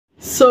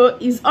So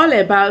it's all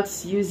about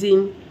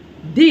using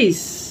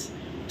this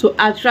to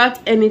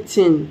attract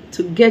anything,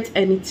 to get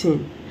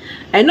anything.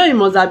 I know you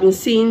must have been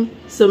seeing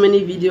so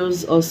many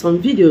videos or some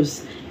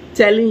videos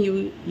telling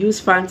you use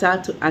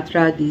Fanta to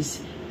attract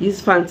this, use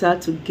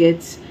Fanta to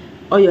get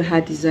all your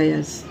heart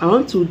desires. I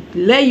want to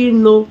let you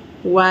know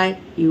why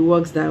it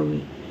works that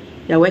way.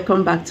 You're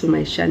welcome back to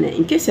my channel.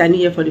 In case you're new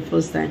here for the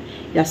first time,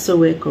 you're so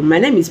welcome. My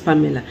name is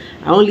Pamela.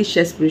 I only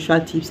share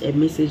spiritual tips and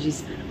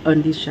messages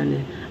on this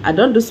channel. I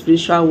don't do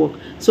spiritual work.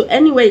 So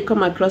anywhere you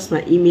come across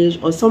my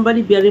image or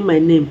somebody bearing my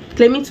name,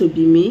 claiming to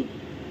be me,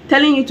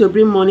 telling you to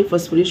bring money for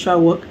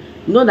spiritual work,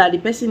 know that the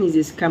person is a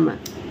scammer.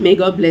 May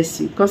God bless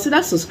you.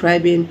 Consider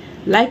subscribing,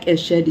 like and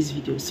share this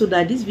video so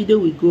that this video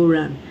will go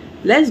around.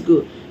 Let's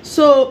go.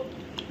 So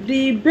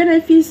the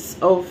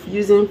benefits of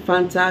using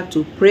Fanta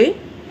to pray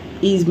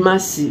is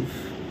massive.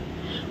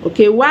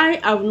 Okay, why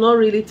I've not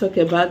really talked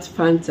about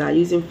Fanta,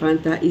 using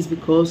Fanta, is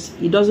because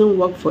it doesn't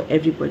work for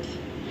everybody.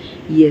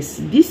 Yes,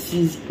 this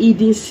is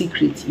hidden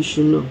secret you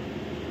should know.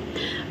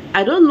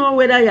 I don't know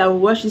whether you have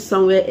watched it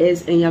somewhere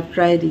else and you have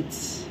tried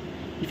it.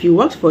 If it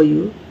worked for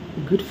you,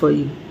 good for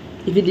you.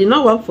 If it did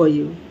not work for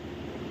you,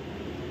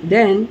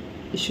 then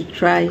you should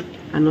try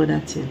another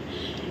thing.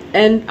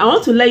 And I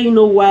want to let you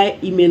know why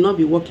it may not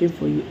be working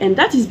for you, and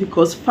that is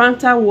because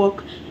Fanta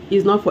work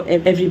is not for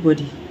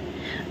everybody.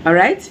 All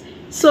right,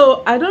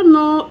 so I don't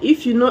know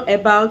if you know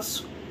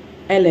about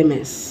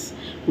elements.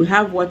 We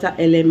have water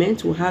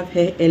element, we have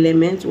air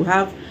element, we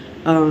have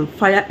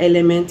fire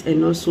element,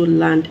 and also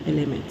land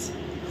element.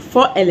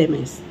 4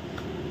 elements.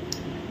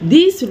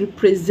 This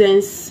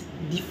represents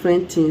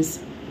different things,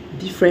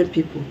 different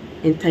people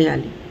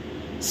entirely.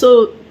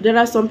 So there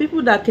are some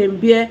people that can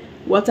bear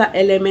water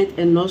element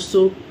and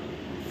also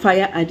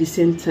fire at the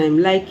same time.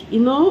 Like, you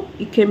know,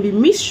 it can be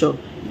mixture.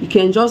 You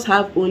can just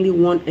have only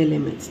one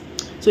element.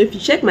 So if you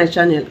check my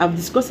channel, I've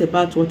discussed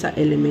about water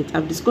element,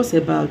 I've discussed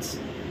about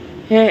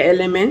air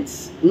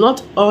elements.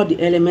 Not all the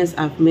elements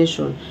I've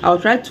mentioned. I'll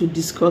try to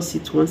discuss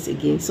it once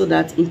again so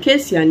that in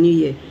case you are new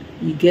here,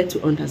 you get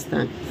to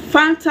understand.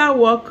 Fanta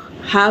work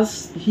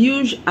has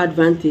huge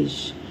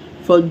advantage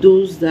for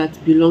those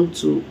that belong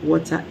to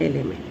water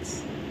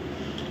elements.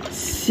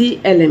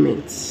 Sea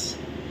elements,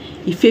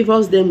 it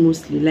favors them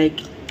mostly. Like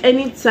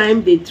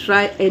anytime they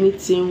try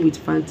anything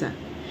with Fanta,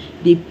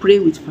 they pray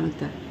with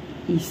Fanta,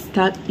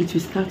 it will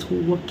start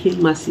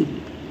working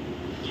massively.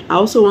 I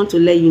also want to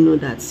let you know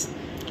that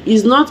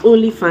it's not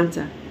only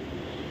Fanta,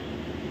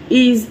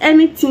 it's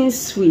anything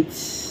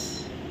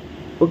sweet.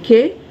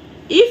 Okay,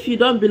 if you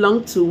don't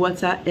belong to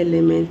water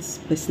elements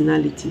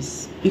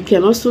personalities, you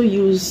can also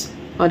use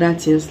other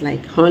things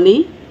like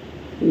honey,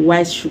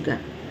 white sugar.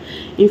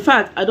 In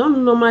fact, I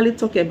don't normally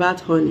talk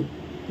about honey.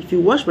 If you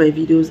watch my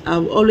videos,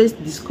 I've always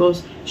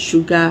discussed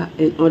sugar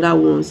and other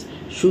ones.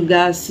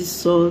 Sugar, sea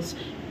salt,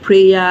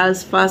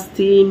 prayers,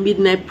 fasting,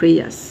 midnight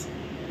prayers.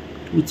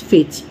 With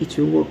faith, it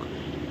will work.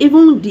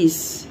 Even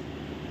this,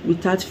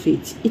 without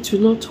faith, it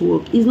will not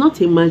work. It's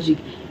not a magic.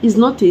 It's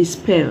not a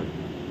spell.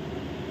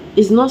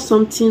 It's not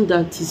something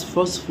that is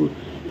forceful.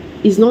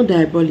 It's not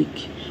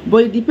diabolic.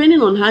 But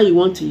depending on how you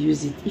want to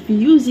use it. If you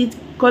use it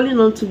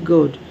calling on to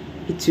God,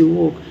 it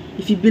will work.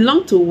 If you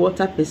belong to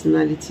water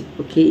personality,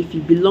 okay, if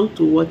you belong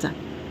to water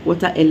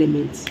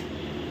elements,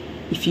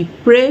 if you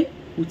pray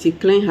with a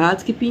clean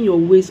heart, keeping your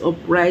ways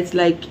upright,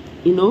 like,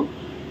 you know,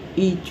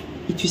 it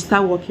will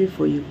start working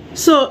for you.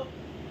 So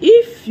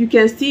if you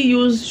can still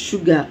use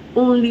sugar,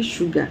 only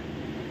sugar,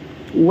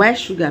 white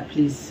sugar,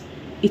 please,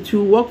 it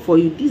will work for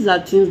you. These are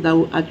things that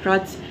will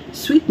attract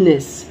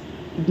sweetness,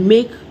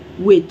 make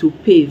way to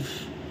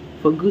pave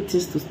for good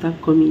things to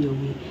start coming your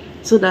way,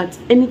 so that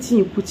anything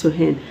you put your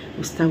hand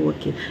will start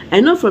working. I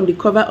know from the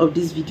cover of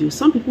this video,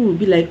 some people will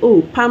be like,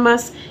 oh,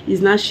 Pamas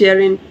is not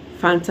sharing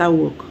Fanta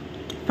work,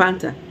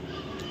 Fanta.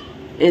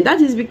 And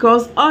that is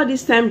because all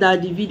this time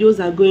that the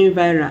videos are going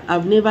viral,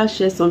 I've never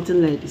shared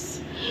something like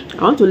this.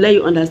 I want to let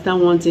you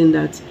understand one thing,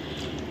 that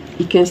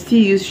you can still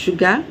use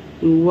sugar,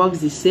 it works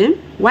the same.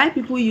 Why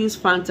people use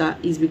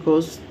Fanta is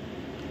because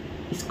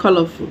it's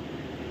colorful,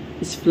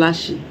 it's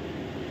flashy,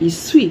 it's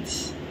sweet,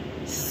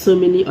 so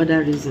many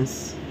other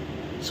reasons.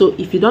 So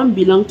if you don't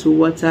belong to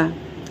water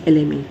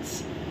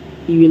elements,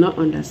 you will not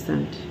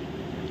understand.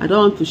 I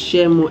don't want to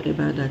share more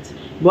about that,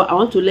 but I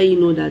want to let you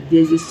know that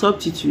there's a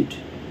substitute.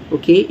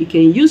 Okay, you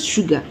can use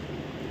sugar,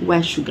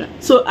 white sugar.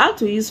 So how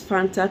to use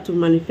Fanta to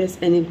manifest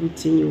any good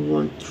thing you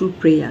want through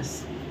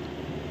prayers,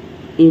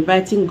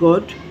 inviting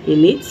God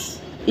in it,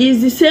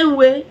 is the same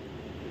way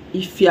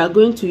if you are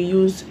going to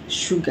use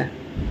sugar.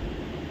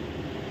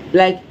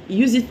 Like,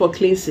 use it for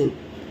cleansing.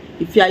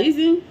 If you are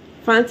using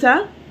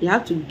Fanta, you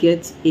have to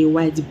get a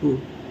white bowl.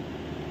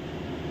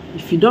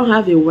 If you don't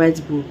have a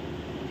white bowl,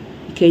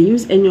 you can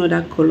use any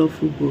other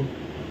colorful bowl,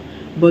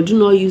 but do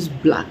not use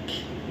black.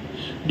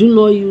 Do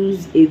not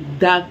use a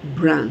dark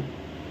brown.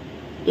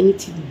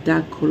 Anything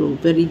dark color,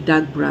 very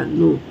dark brown,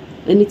 no.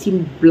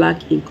 Anything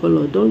black in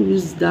color, don't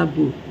use that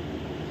bowl.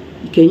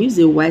 You can use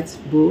a white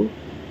bowl,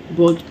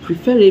 but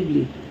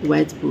preferably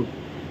white bowl.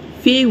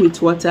 Fill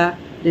with water,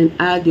 then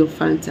add your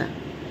Fanta.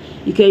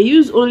 You can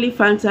use only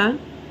Fanta.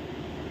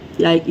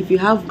 Like if you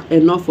have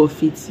enough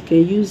of it, you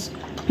can use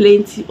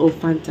plenty of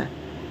Fanta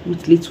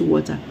with little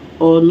water,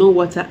 or no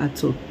water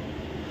at all.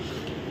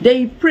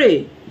 Then you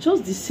pray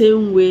just the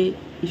same way.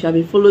 If you have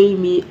been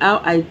following me, how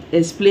I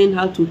explain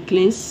how to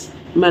cleanse,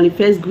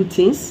 manifest good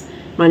things,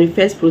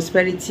 manifest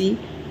prosperity,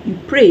 you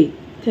pray,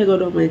 tell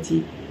God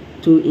Almighty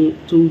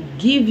to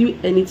give you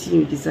anything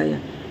you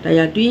desire. That you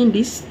are doing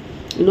this,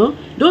 you know,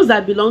 those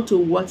that belong to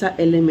water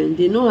element,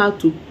 they know how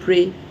to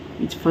pray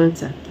with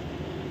Fanta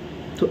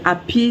to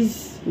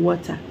appease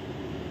water.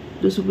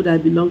 Those people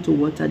that belong to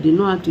water, they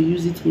know how to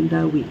use it in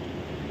that way.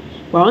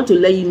 But I want to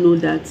let you know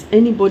that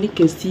anybody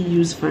can still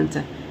use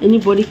Fanta.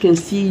 Anybody can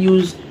still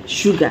use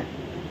sugar.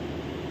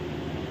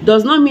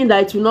 Does not mean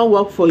that it will not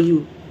work for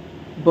you,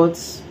 but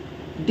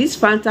this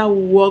Fanta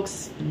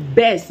works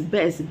best,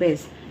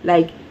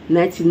 like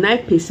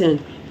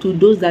 99% to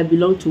those that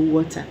belong to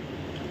water.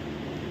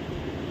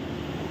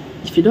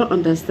 If you don't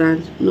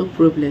understand, no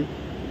problem.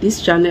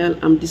 This channel,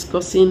 I'm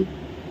discussing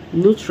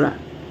neutral.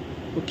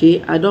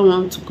 Okay, I don't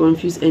want to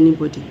confuse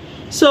anybody.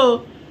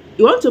 So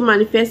you want to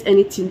manifest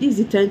anything, this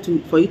is the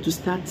time for you to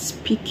start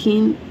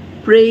speaking,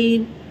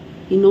 praying,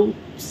 you know,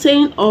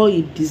 saying all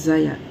you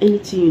desire,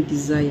 anything you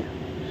desire.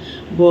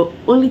 But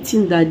only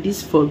thing that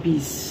this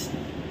forbids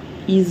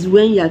is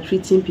when you are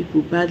treating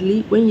people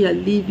badly, when you are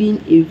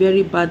living a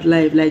very bad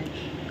life, like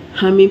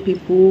harming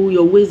people,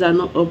 your ways are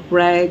not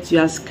upright, you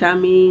are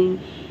scamming,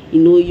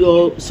 you know,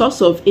 your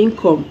source of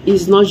income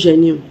is not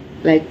genuine,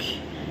 like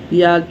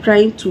you are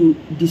trying to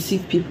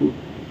deceive people.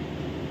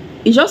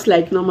 It's just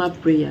like normal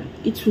prayer.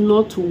 It will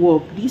not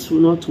work. This will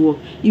not work.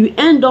 You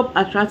end up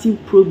attracting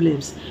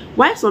problems.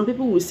 Why some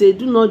people will say,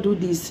 do not do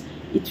this,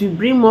 it will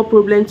bring more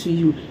problem to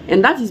you.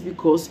 And that is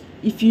because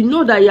if you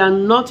know that you are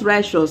not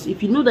righteous,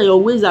 if you know that your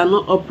ways are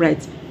not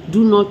upright,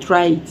 do not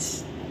try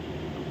it.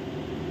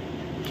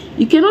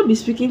 You cannot be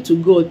speaking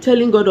to God,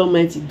 telling God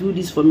Almighty, do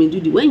this for me, do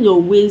this, when your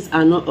ways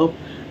are not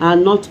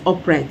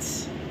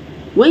upright.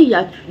 When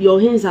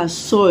your hands are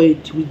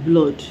soiled with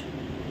blood,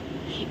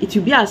 it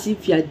will be as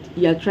if you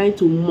are trying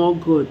to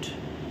mock God.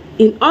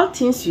 In all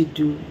things you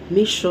do,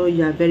 make sure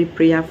you are very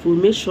prayerful,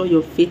 make sure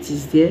your faith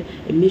is there,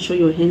 and make sure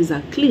your hands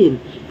are clean,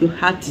 your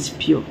heart is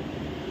pure,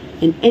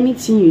 and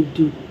anything you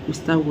do will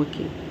start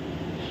working.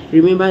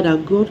 Remember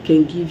that God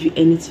can give you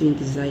anything you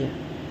desire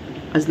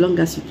as long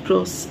as you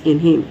trust in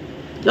Him.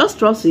 Just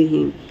trust in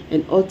Him,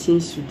 and all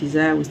things you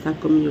desire will start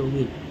coming your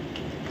way.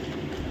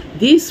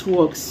 This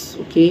works,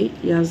 okay?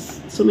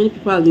 Yes, so many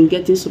people have been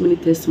getting so many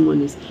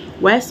testimonies,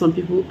 while some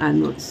people are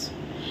not.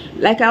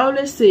 Like I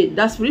always say,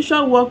 that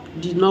spiritual work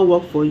did not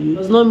work for you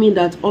does not mean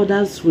that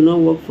others will not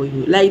work for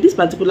you. Like this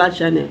particular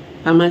channel,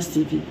 Palmas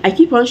TV, I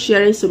keep on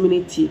sharing so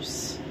many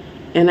tips,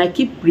 and I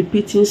keep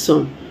repeating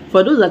some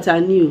for those that are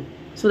new,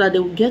 so that they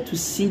will get to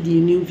see the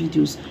new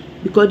videos,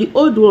 because the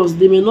old ones,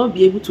 they may not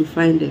be able to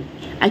find them.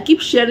 I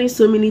keep sharing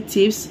so many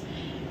tips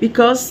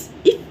because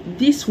if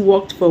this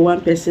worked for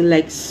one person,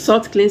 like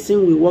salt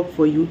cleansing will work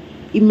for you,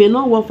 it may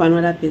not work for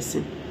another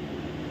person.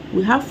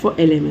 We have 4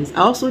 elements.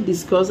 I also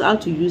discussed how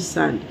to use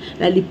sand.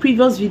 Like the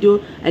previous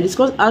video, I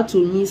discussed how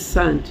to mix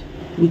sand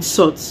with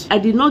salt. I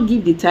did not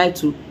give the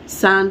title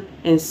sand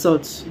and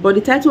salt, but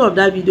the title of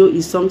that video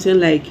is something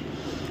like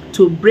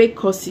to break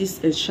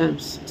curses and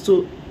shams.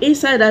 So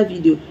inside that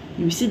video,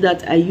 you see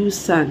that I use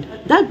sand.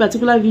 That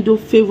particular video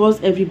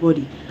favors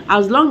everybody,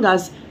 as long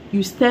as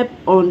you step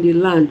on the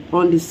land,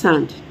 on the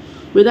sand,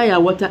 whether you are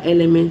water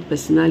element,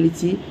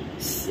 personality,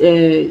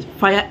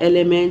 fire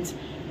element,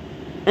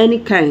 any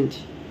kind,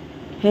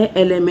 air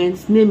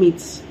element, name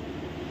it.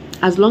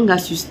 As long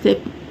as you step,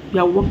 you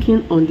are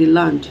walking on the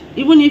land.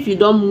 Even if you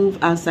don't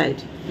move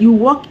outside, you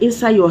walk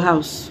inside your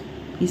house,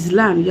 it's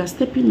land, you are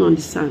stepping on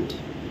the sand.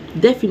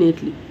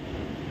 Definitely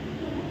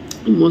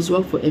it must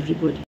work for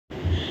everybody,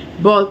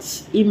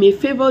 but it may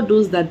favor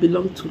those that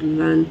belong to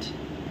land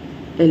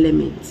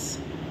elements.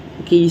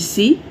 Okay, you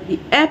see, the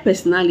air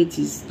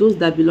personalities, those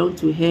that belong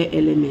to air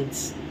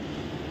elements,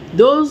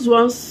 those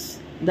ones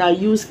that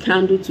use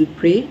candle to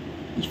pray,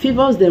 it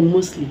favors them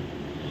mostly.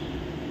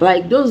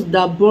 Like those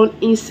that burn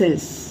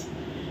incense,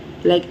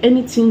 like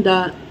anything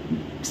that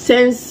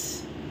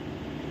sends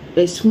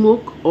a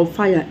smoke or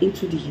fire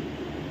into the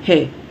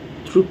air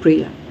through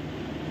prayer,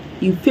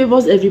 it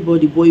favors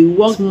everybody, but it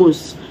works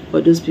most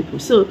for those people.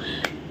 So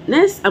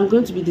next, I'm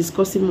going to be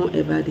discussing more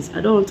about this.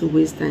 I don't want to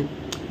waste time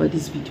for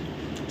this video.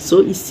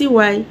 So you see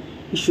why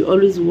you should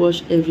always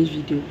watch every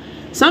video.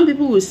 Some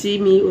people will see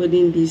me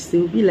holding this, they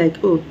will be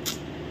like, oh,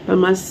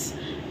 Palmas,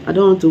 I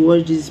don't want to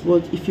watch this.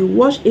 But if you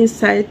watch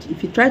inside,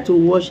 if you try to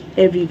watch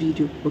every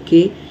video,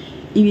 okay,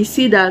 you will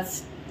see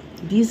that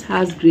this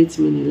has great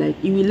meaning.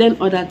 Like you will learn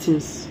other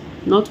things,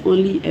 not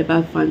only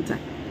about Fanta.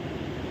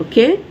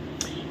 Okay,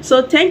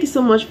 so thank you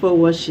so much for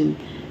watching.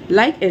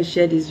 Like and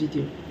share this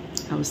video.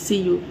 I will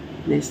see you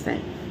next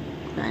time.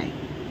 Bye.